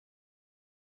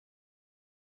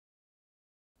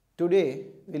Today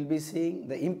we'll be seeing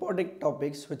the important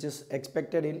topics which is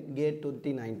expected in GATE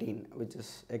 2019, which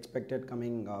is expected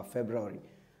coming February,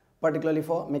 particularly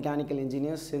for mechanical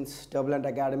engineers, since Turbulent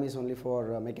Academy is only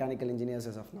for mechanical engineers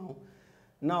as of now.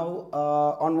 Now,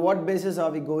 on what basis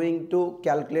are we going to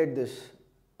calculate this?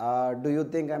 Do you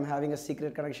think I'm having a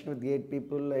secret connection with GATE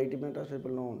people, IIT MADRAS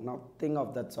people? No, nothing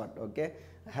of that sort, okay?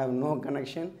 I have no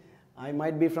connection. I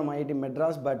might be from IIT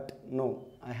Madras, but no,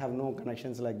 I have no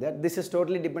connections like that. This is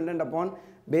totally dependent upon,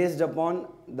 based upon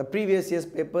the previous year's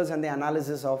papers and the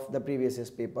analysis of the previous year's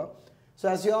paper. So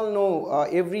as you all know,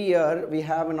 every year we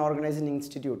have an organizing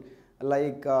institute.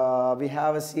 Like we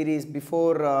have a series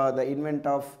before the invent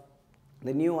of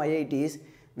the new IITs.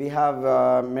 We have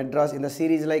Madras in the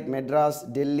series like Madras,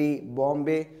 Delhi,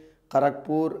 Bombay,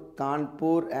 Kharagpur,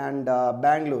 Kanpur and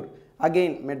Bangalore.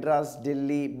 Again, Madras,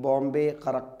 Delhi, Bombay,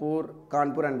 Kharagpur,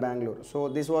 Kanpur and Bangalore. So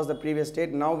this was the previous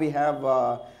state. Now we have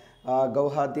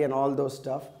Guwahati and all those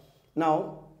stuff.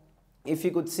 Now, if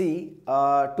you could see,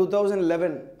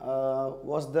 2011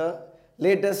 was the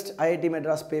latest IIT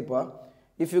Madras paper.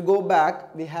 If you go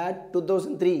back, we had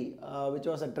 2003, which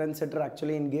was a trendsetter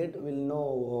actually in GATE. We'll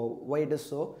know why it is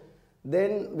so.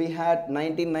 Then we had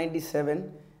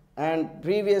 1997, and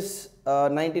previous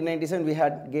 1997 we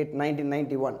had GATE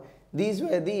 1991. These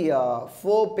were the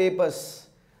 4 papers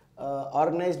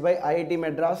organized by IIT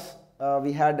Madras.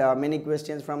 We had many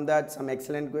questions from that, some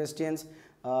excellent questions.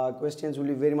 Questions will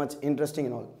be very much interesting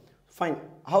and all. Fine.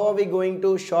 How are we going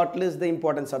to shortlist the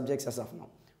important subjects as of now?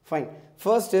 Fine.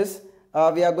 First is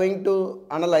we are going to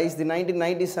analyze the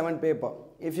 1997 paper.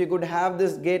 If you could have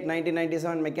this GATE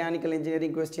 1997 mechanical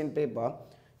engineering question paper,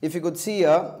 if you could see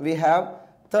here, we have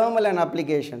thermal and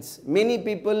applications. Many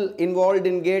people involved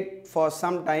in GATE for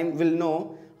some time will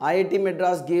know IIT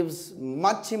Madras gives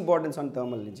much importance on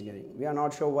thermal engineering. We are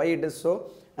not sure why it is so,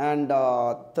 and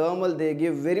thermal they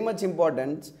give very much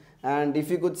importance. And if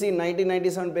you could see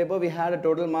 1997 paper, we had a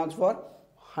total marks for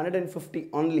 150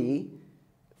 only.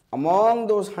 Among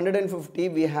those 150,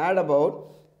 we had about,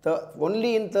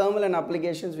 only in thermal and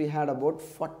applications, we had about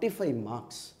 45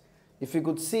 marks. If you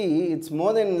could see, it's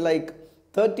more than like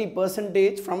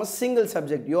 30% from a single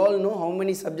subject. You all know how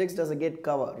many subjects does a GATE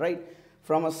cover, right?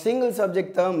 From a single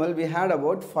subject thermal, we had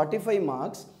about 45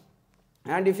 marks.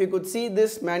 And if you could see,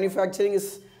 this manufacturing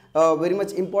is a very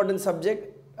much important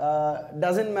subject.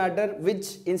 Doesn't matter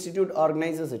which institute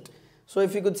organizes it. So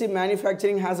if you could see,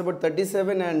 manufacturing has about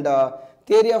 37, and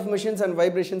theory of machines and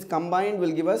vibrations combined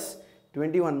will give us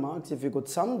 21 marks. If you could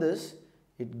sum this,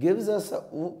 it gives us a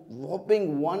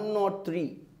whopping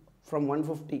 103 from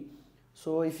 150.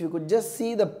 So if you could just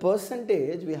see the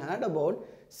percentage, we had about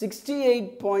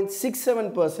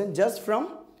 68.67% just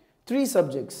from 3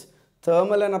 subjects: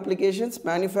 thermal and applications,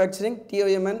 manufacturing,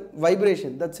 TOM and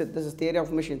vibration. That's it. This is theory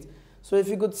of machines. So if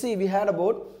you could see, we had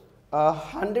about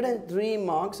 103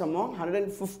 marks among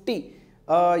 150.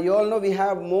 You all know we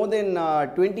have more than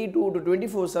 22 to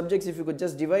 24 subjects. If you could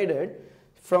just divide it,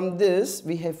 from this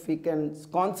we can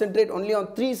concentrate only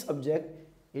on 3 subjects.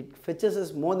 It fetches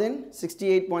us more than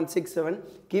 68.67.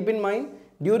 Keep in mind,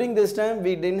 during this time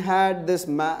we didn't had this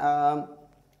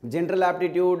general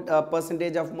aptitude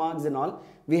percentage of marks and all.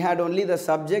 We had only the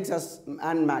subjects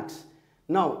and maths.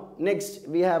 Now, next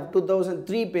we have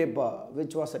 2003 paper,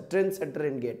 which was a trendsetter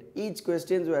in GATE. Each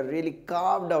questions were really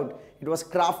carved out. It was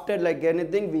crafted like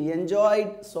anything. We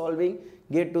enjoyed solving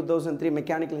GATE 2003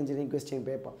 mechanical engineering question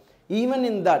paper. Even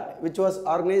in that, which was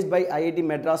organized by IIT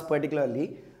Madras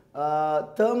particularly,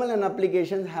 thermal and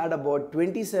applications had about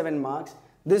 27 marks.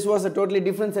 This was a totally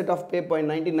different set of paper in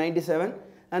 1997,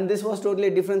 and this was totally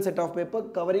a different set of paper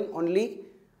covering only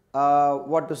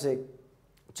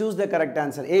choose the correct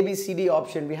answer. A, B, C, D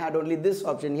option. We had only this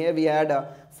option. Here we had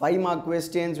 5-mark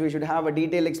questions. We should have a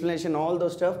detailed explanation, all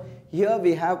those stuff. Here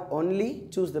we have only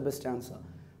choose the best answer.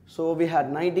 So we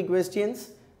had 90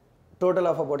 questions, total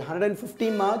of about 150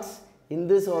 marks. In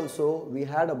this also, we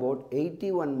had about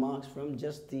 81 marks from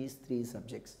just these 3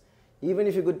 subjects. Even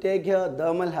if you could take here,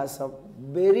 thermal has a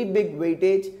very big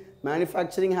weightage,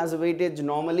 manufacturing has a weightage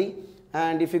normally,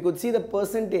 and if you could see the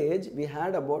percentage, we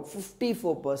had about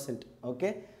 54%,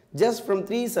 okay? Just from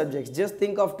 3 subjects. Just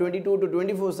think of 22 to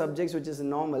 24 subjects, which is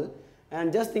normal,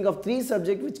 and just think of 3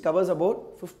 subjects, which covers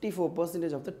about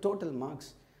 54% of the total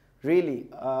marks. Really,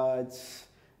 it's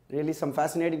really some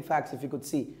fascinating facts if you could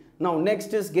see. Now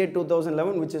next is GATE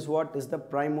 2011, which is what is the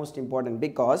prime most important,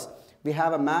 because we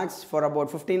have a maths for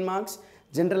about 15 marks,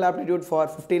 general aptitude for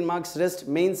 15 marks, rest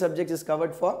main subjects is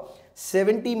covered for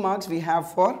 70 marks we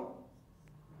have for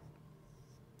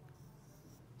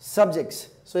subjects.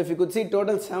 So if you could see,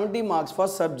 total 70 marks for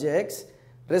subjects,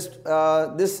 Rest,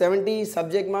 this 70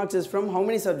 subject marks is from how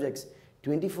many subjects?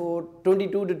 22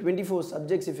 to 24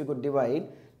 subjects if you could divide.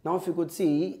 Now if you could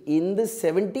see, in this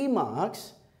 70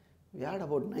 marks, we had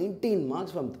about 19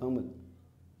 marks from thermal.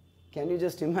 Can you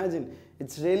just imagine?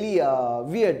 It's really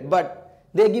weird, but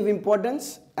they give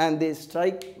importance and they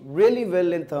strike really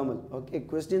well in thermal. Okay,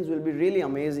 questions will be really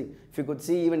amazing. If you could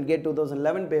see even GATE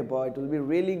 2011 paper, it will be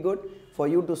really good for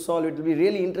you to solve. It will be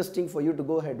really interesting for you to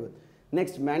go ahead with.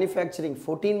 Next, manufacturing,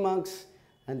 14 marks,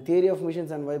 and theory of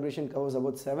machines and vibration covers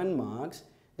about 7 marks.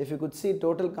 If you could see,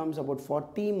 total comes about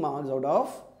 40 marks out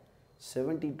of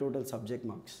 70 total subject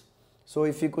marks. So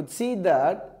if you could see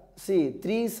that, see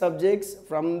 3 subjects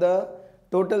from the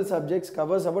total subjects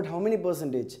covers about how many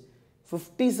percentage?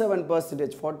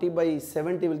 57%. 40 by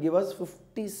 70 will give us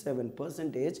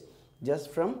 57%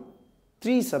 just from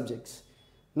 3 subjects.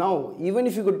 Now even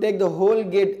if you could take the whole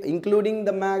GATE, including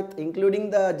the math, including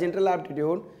the general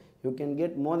aptitude, you can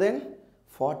get more than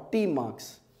 40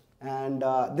 marks. And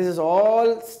these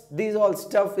all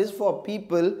stuff is for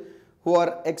people who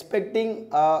are expecting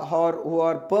or who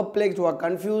are perplexed, who are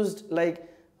confused, like,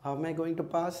 how am I going to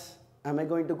pass? Am I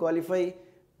going to qualify?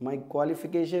 My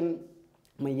qualification,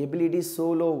 my ability is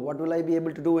so low. What will I be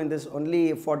able to do in this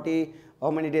only 40, how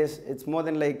many days? It's more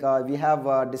than like we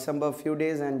have December few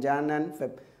days and Jan and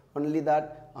Feb. Only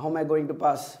that, how am I going to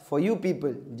pass? For you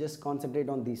people, just concentrate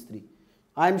on these 3.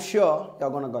 I'm sure you're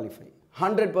going to qualify.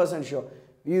 100% sure.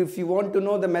 If you want to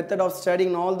know the method of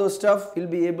studying all those stuff, we'll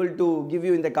be able to give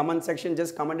you in the comment section.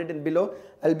 Just comment it in below.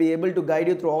 I'll be able to guide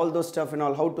you through all those stuff and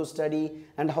all, how to study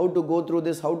and how to go through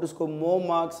this, how to score more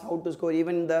marks, how to score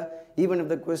even if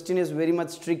the question is very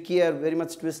much trickier, very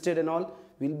much twisted and all,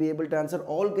 we'll be able to answer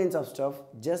all kinds of stuff.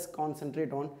 Just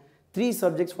concentrate on 3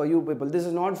 subjects for you people. This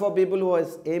is not for people who are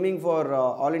aiming for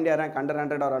all India rank under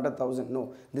 100 or under 1000.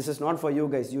 No, this is not for you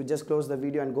guys. You just close the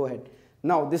video and go ahead.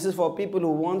 Now this is for people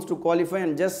who wants to qualify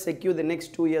and just secure the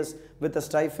next 2 years with a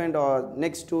stipend, or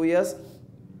next 2 years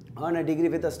earn a degree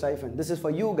with a stipend. This is for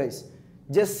you guys.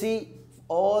 Just see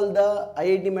all the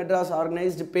IIT Madras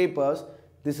organized papers.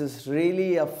 This is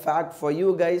really a fact for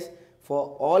you guys,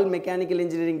 for all mechanical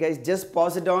engineering guys. Just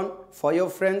pass it on for your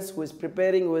friends who is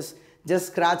preparing, who is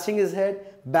just scratching his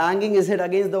head, banging his head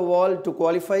against the wall to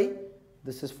qualify.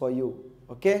 This is for you.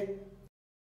 Okay.